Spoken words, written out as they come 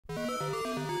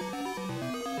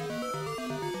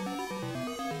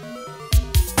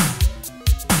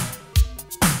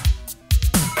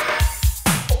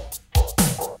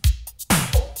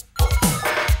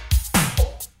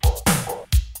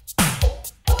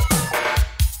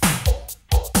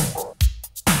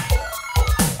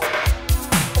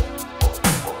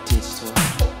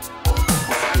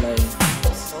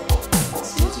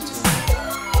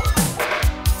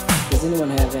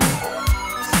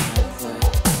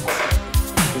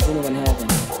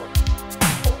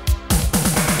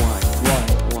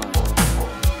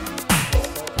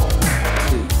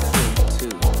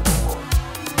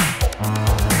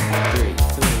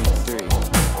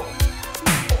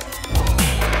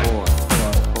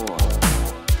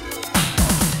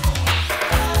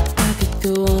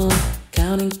go on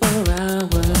counting for hours,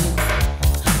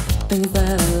 things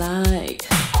that I like.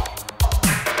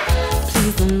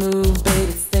 Please don't move,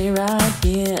 baby, stay right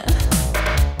here,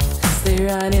 stay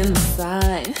right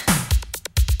inside.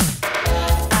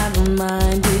 I don't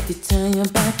mind if you turn your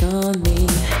back on me,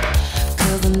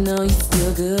 'cause I know you're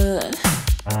still good.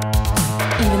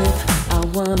 Even if I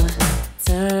wanna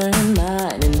turn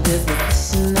mine in this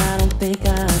position, I don't think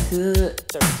I could.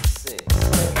 36.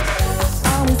 I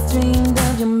always dreamed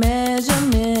of your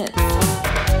measurements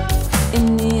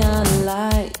in neon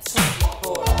lights.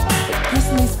 But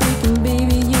personally speaking,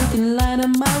 baby, you can light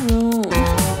up my room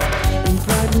and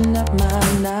brighten up my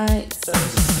nights.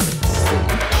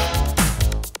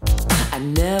 I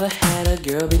never had a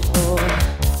girl before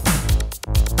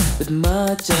with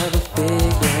much of a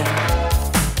figure,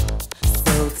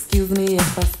 so excuse me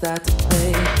if I start to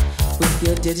play with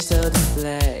your digital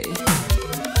display.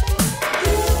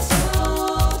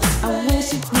 I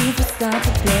wish it would start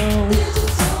to glow,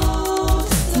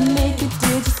 to make you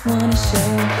did just wanna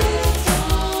show.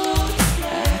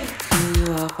 I could cool you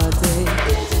off all day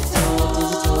on your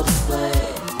digital display.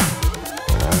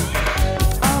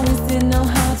 Always didn't know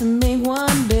how to make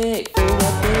one big for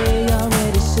what they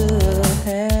already should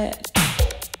have.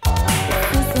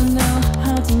 Since I know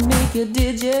how to make your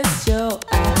digits show,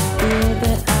 I feel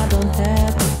that I don't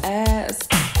have to ask.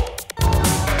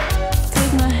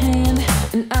 Take my hand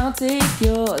and I'll take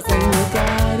yours, and we'll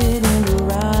guide it in the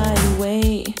right way.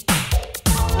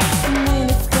 And when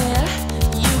it's there,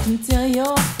 you can tell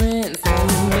your friends how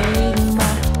you made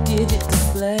my digit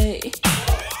display.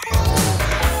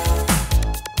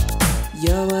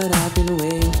 You're what I've been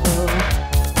waiting for,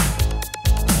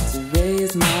 to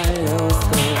raise my low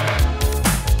score,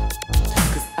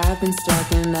 'cause I've been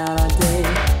striking out all day,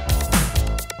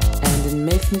 and it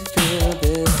makes me feel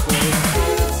this way,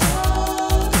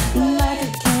 like I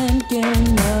can't get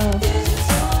enough.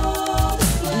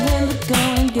 When the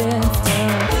going gets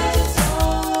tough,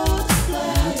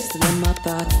 I'll just let my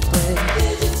thoughts play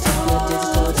with your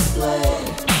digital display.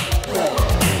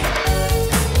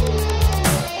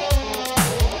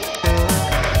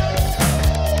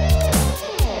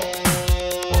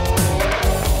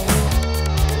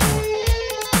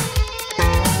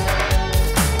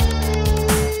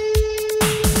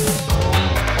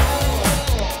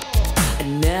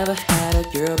 Never had a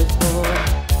girl before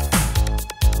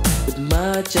with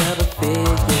much of a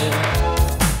figure,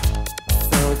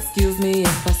 so excuse me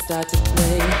if I start to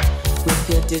play with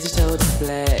your digital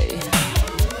display.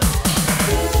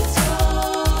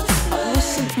 I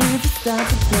wish it would start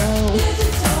to glow,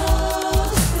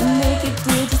 and make it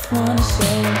do just wanna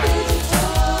show.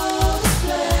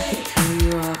 I could cool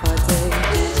you off all day on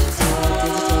your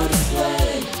digital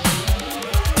display.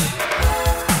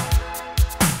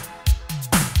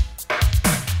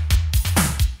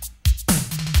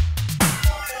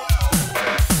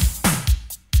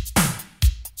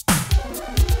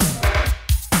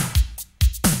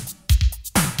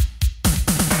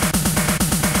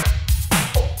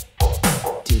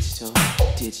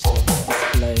 Digital,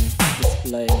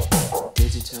 display,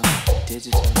 digital,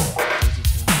 digital.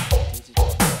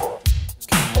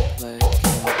 Can I play?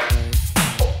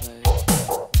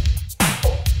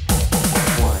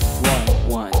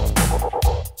 One,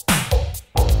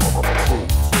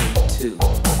 two,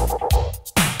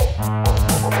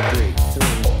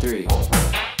 three,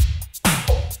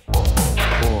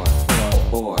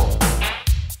 four.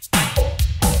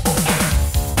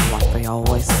 Like they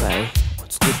always say,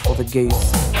 what's good for the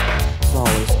goose is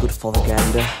always good for the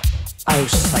gander. Oh,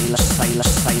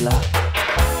 sailor.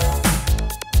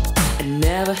 I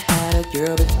never had a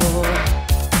girl before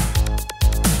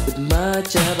with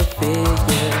much of a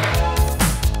figure,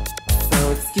 so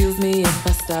excuse me if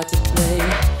I start to play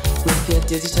with your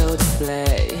digital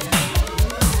display.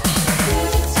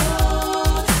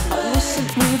 I wish it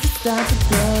would start to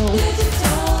glow,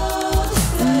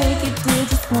 and make it do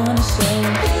just wanna show.